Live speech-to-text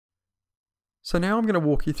So now I'm going to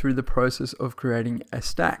walk you through the process of creating a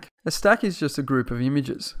stack. A stack is just a group of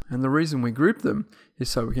images, and the reason we group them is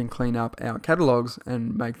so we can clean up our catalogs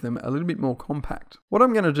and make them a little bit more compact. What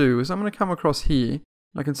I'm going to do is I'm going to come across here, and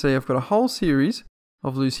I can see I've got a whole series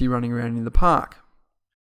of Lucy running around in the park.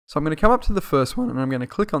 So I'm going to come up to the first one and I'm going to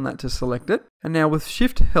click on that to select it. And now with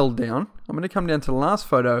Shift held down, I'm going to come down to the last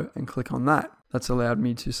photo and click on that. That's allowed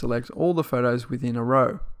me to select all the photos within a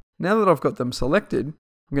row. Now that I've got them selected,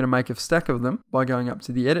 I'm going to make a stack of them by going up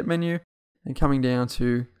to the Edit menu and coming down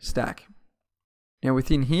to Stack. Now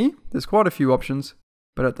within here, there's quite a few options,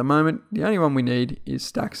 but at the moment, the only one we need is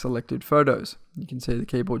Stack Selected Photos. You can see the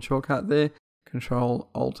keyboard shortcut there, Control,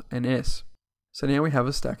 Alt, and S. So now we have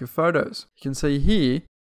a stack of photos. You can see here,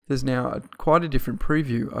 there's now quite a different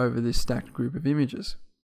preview over this stacked group of images.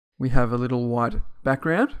 We have a little white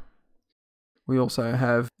background. We also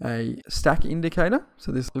have a stack indicator,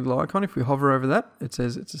 so this little icon, if we hover over that, it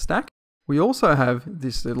says it's a stack. We also have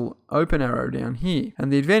this little open arrow down here,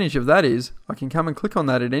 and the advantage of that is I can come and click on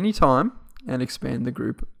that at any time and expand the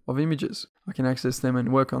group of images. I can access them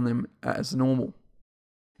and work on them as normal.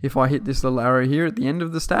 If I hit this little arrow here at the end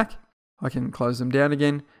of the stack, I can close them down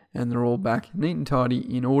again, and they're all back neat and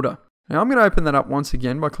tidy in order. Now I'm going to open that up once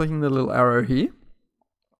again by clicking the little arrow here,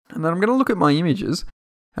 and then I'm going to look at my images.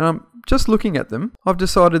 And I'm just looking at them, I've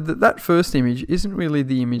decided that that first image isn't really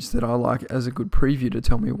the image that I like as a good preview to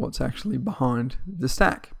tell me what's actually behind the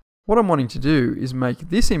stack. What I'm wanting to do is make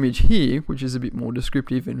this image here, which is a bit more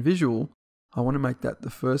descriptive and visual, I want to make that the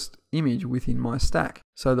first image within my stack,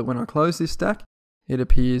 so that when I close this stack, it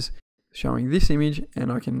appears showing this image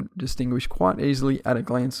and I can distinguish quite easily at a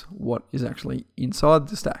glance what is actually inside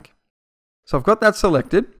the stack. So I've got that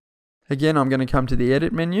selected. Again, I'm going to come to the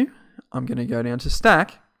Edit menu. I'm going to go down to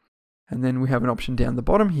Stack, and then we have an option down the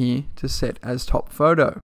bottom here to set as top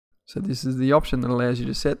photo. So this is the option that allows you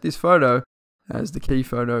to set this photo as the key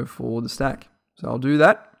photo for the stack. So I'll do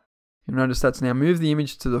that. You'll notice that's now moved the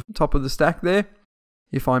image to the top of the stack there.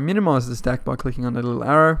 If I minimize the stack by clicking on the little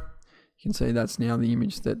arrow, you can see that's now the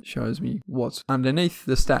image that shows me what's underneath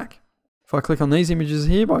the stack. If I click on these images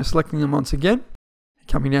here by selecting them once again,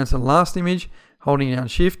 coming down to the last image, holding down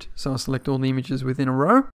Shift so I select all the images within a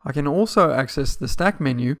row. I can also access the Stack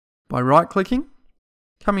menu by right-clicking,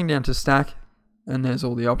 coming down to Stack, and there's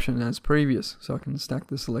all the options as previous, so I can stack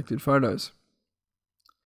the selected photos.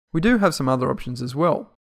 We do have some other options as well.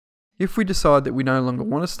 If we decide that we no longer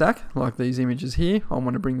want to stack, like these images here, I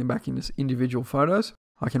want to bring them back into individual photos,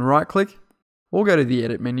 I can right-click, or go to the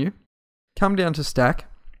Edit menu, come down to Stack,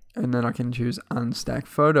 and then I can choose Unstack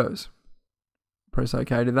Photos. Press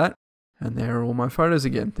OK to that. And there are all my photos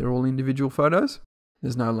again. They're all individual photos.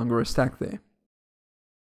 There's no longer a stack there.